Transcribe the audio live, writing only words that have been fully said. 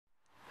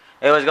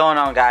Hey, what's going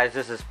on, guys?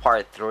 This is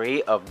part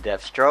 3 of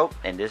Deathstroke.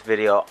 In this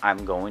video,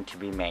 I'm going to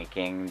be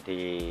making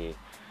the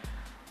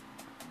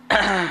what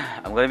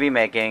am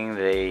I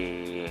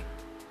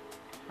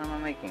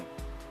making?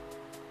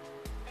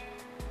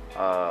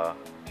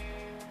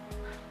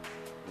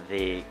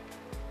 The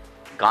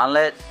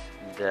gauntlets,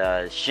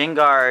 the shin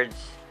guards,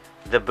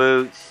 the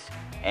boots,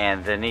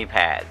 and the knee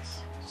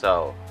pads.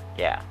 So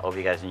yeah, hope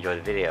you guys enjoy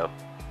the video.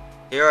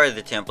 Here are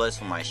the templates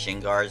for my shin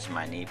guards,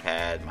 my knee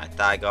pad, my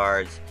thigh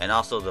guards, and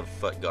also the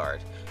foot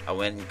guard. I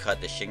went and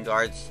cut the shin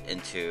guards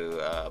into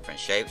different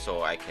shapes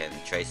so I can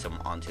trace them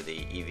onto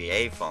the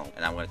EVA foam.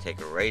 And I'm going to take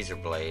a razor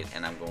blade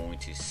and I'm going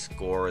to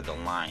score the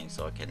line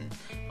so I can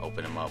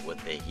open them up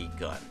with a heat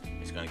gun.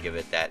 It's going to give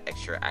it that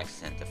extra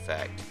accent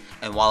effect.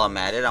 And while I'm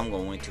at it, I'm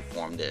going to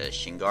form the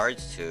shin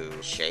guards to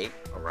shape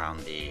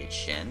around the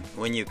shin.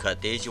 When you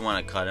cut these, you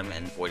want to cut them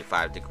in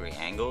 45-degree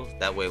angles.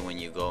 That way when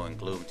you go and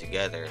glue them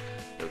together,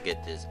 you'll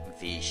get this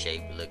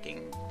V-shaped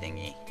looking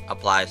thingy.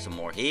 Apply some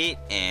more heat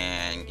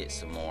and get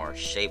some more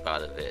shape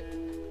out of it.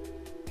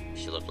 It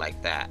should look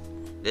like that.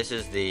 This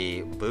is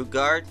the boot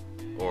guard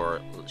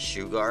or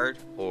shoe guard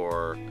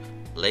or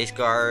lace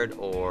guard,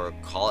 or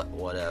call it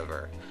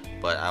whatever.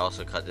 But I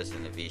also cut this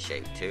in the V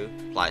shape too.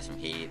 Apply some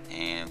heat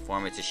and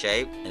form it to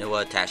shape, and it will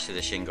attach to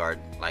the shin guard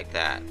like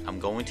that. I'm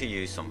going to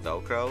use some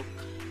Velcro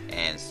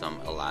and some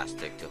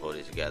elastic to hold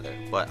it together,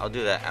 but I'll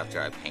do that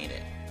after I paint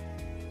it.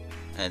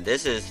 And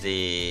this is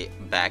the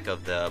back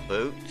of the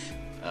boot.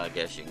 I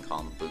guess you can call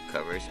them boot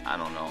covers. I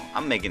don't know.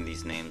 I'm making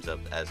these names up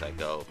as I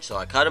go. So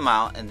I cut them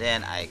out and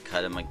then I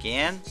cut them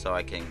again so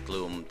I can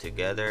glue them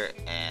together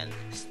and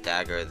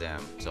stagger them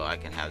so I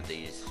can have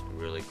these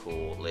really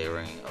cool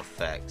layering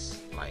effects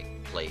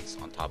like plates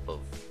on top of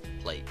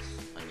plates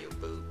on your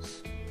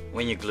boots.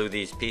 When you glue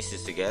these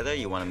pieces together,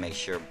 you want to make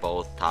sure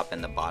both top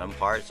and the bottom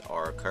parts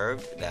are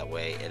curved. That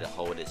way it'll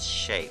hold its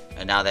shape.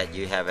 And now that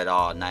you have it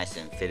all nice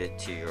and fitted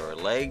to your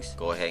legs,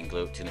 go ahead and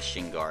glue it to the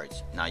shin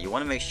guards. Now you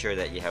want to make sure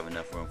that you have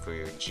enough room for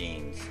your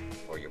jeans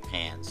or your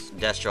pants.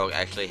 Deathstroke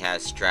actually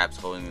has straps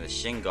holding the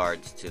shin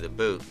guards to the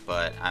boot,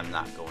 but I'm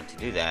not going to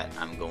do that.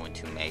 I'm going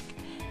to make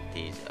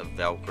these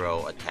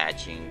Velcro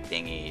attaching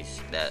thingies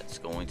that's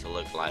going to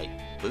look like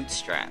boot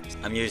straps.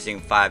 I'm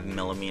using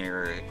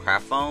 5mm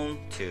craft foam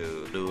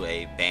to glue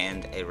a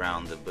band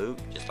around the boot,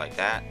 just like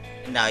that.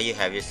 And now you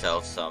have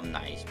yourself some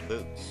nice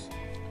boots.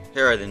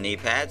 Here are the knee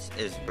pads.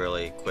 It's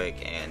really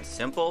quick and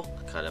simple.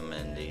 Cut them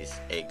in these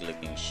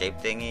egg-looking shape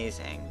thingies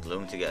and glue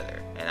them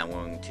together. And I'm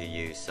going to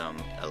use some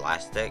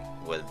elastic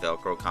with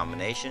Velcro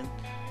combination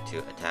to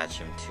attach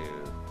them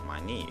to my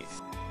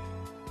knees.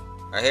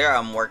 Right here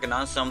I'm working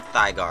on some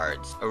thigh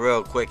guards. A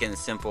real quick and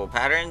simple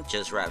pattern,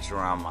 just wraps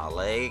around my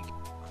leg.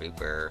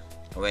 Creeper.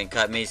 I went and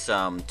cut me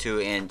some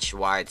 2-inch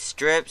wide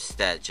strips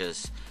that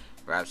just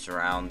wraps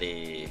around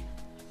the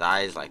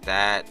thighs like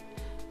that.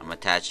 I'm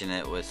attaching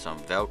it with some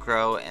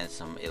Velcro and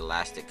some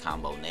elastic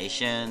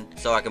combination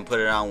so I can put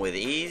it on with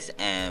ease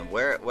and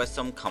wear it with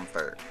some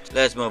comfort.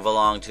 Let's move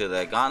along to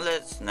the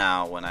gauntlets.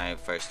 Now when I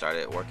first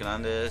started working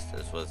on this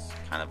was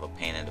kind of a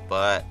pain in the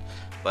butt.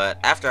 But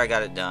after I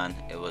got it done,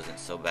 it wasn't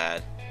so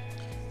bad.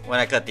 When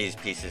I cut these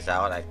pieces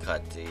out, I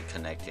cut the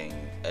connecting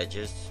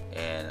edges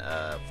in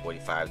a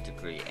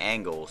 45-degree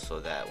angle so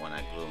that when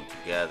I glue them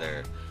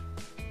together,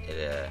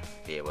 it'll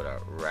be able to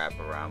wrap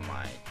around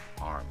my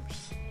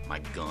arms, my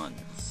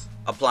guns.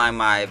 Applying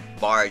my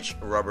barge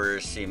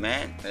rubber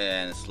cement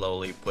and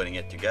slowly putting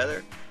it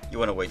together. You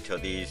want to wait till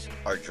these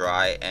are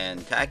dry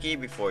and tacky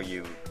before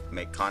you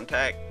make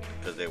contact,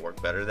 because they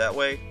work better that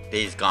way.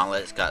 These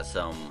gauntlets got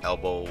some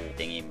elbow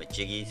thingy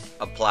majiggies.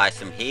 Apply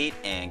some heat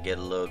and get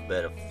a little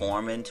bit of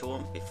form into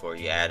them before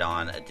you add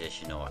on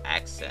additional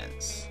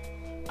accents.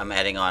 I'm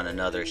adding on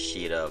another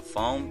sheet of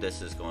foam.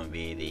 This is going to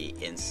be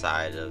the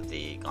inside of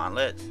the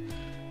gauntlets,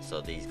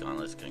 so these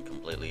gauntlets can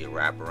completely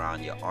wrap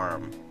around your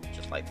arm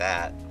just like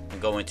that. I'm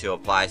going to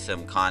apply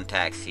some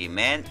contact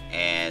cement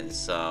and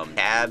some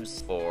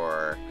tabs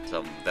for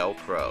some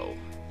Velcro.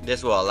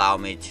 This will allow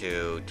me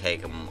to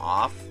take them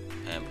off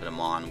and put them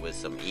on with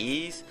some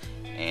ease,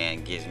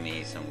 and gives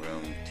me some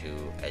room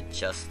to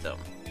adjust them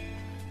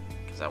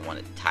because I want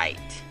it tight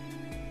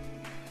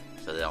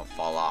so they don't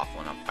fall off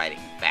when I'm fighting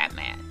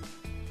Batman,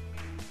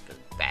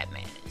 because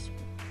Batman is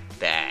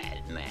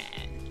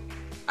Batman.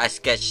 I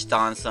sketched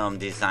on some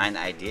design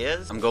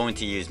ideas. I'm going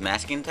to use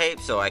masking tape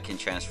so I can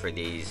transfer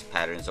these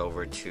patterns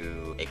over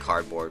to a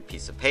cardboard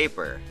piece of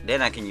paper.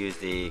 Then I can use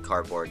the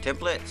cardboard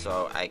template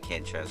so I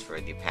can transfer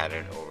the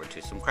pattern over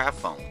to some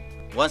craft foam.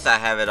 Once I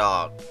have it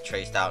all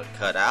traced out and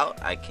cut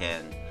out, I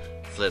can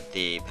flip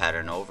the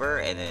pattern over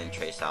and then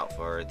trace out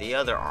for the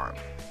other arm.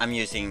 I'm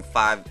using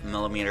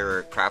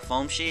 5mm craft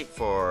foam sheet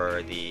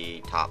for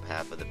the top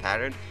half of the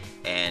pattern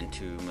and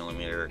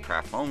 2mm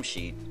craft foam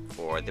sheet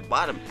for the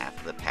bottom half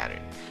of the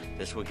pattern.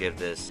 This will give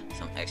this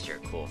some extra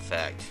cool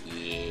effect.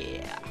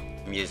 Yeah.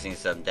 I'm using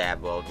some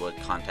dab weldwood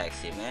contact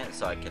cement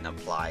so I can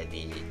apply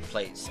the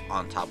plates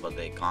on top of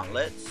the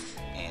gauntlets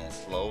and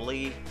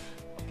slowly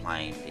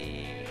applying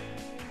the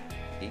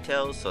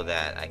details so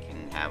that I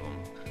can have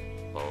them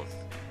both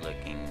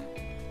looking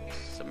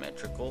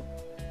electrical.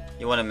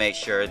 You want to make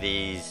sure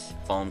these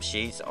foam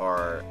sheets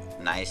are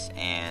nice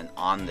and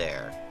on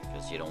there,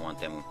 because you don't want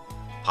them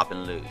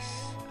popping loose.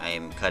 I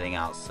am cutting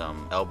out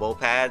some elbow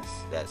pads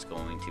that's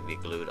going to be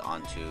glued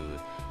onto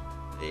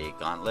the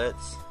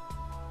gauntlets,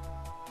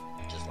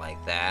 just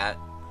like that.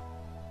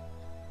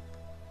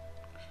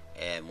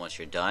 And once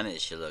you're done, it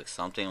should look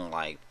something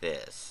like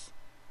this.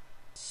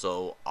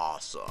 So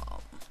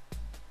awesome.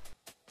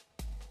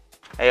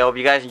 Hey, I hope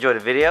you guys enjoyed the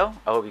video.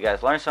 I hope you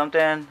guys learned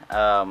something.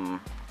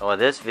 Well,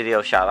 this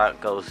video shout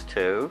out goes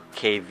to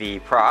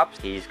KV Props.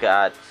 He's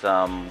got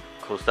some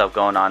cool stuff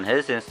going on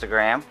his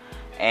Instagram,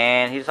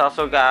 and he's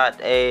also got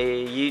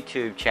a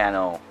YouTube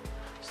channel.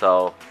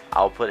 So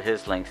I'll put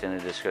his links in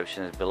the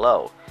descriptions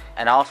below.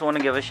 And I also want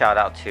to give a shout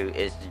out to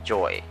It's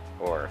Joy,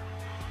 or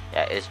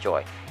yeah, It's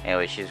Joy.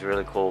 Anyway, she's a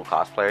really cool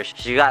cosplayer.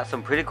 She got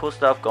some pretty cool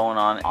stuff going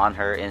on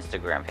her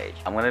Instagram page.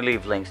 I'm going to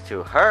leave links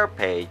to her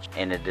page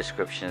in the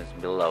descriptions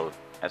below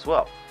as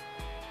well.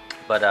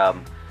 But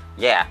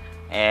yeah,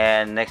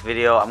 and next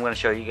video I'm going to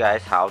show you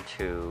guys how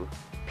to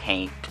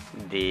paint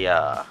the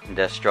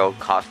Deathstroke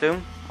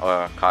costume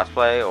or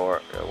cosplay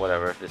or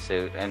whatever, the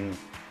suit, and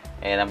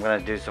I'm going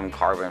to do some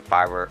carbon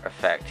fiber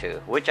effect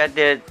too, which I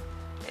did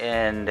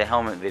in the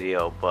helmet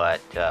video,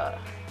 but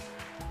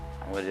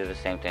I'm going to do the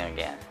same thing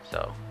again.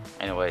 So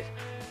anyways,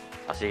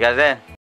 I'll see you guys then.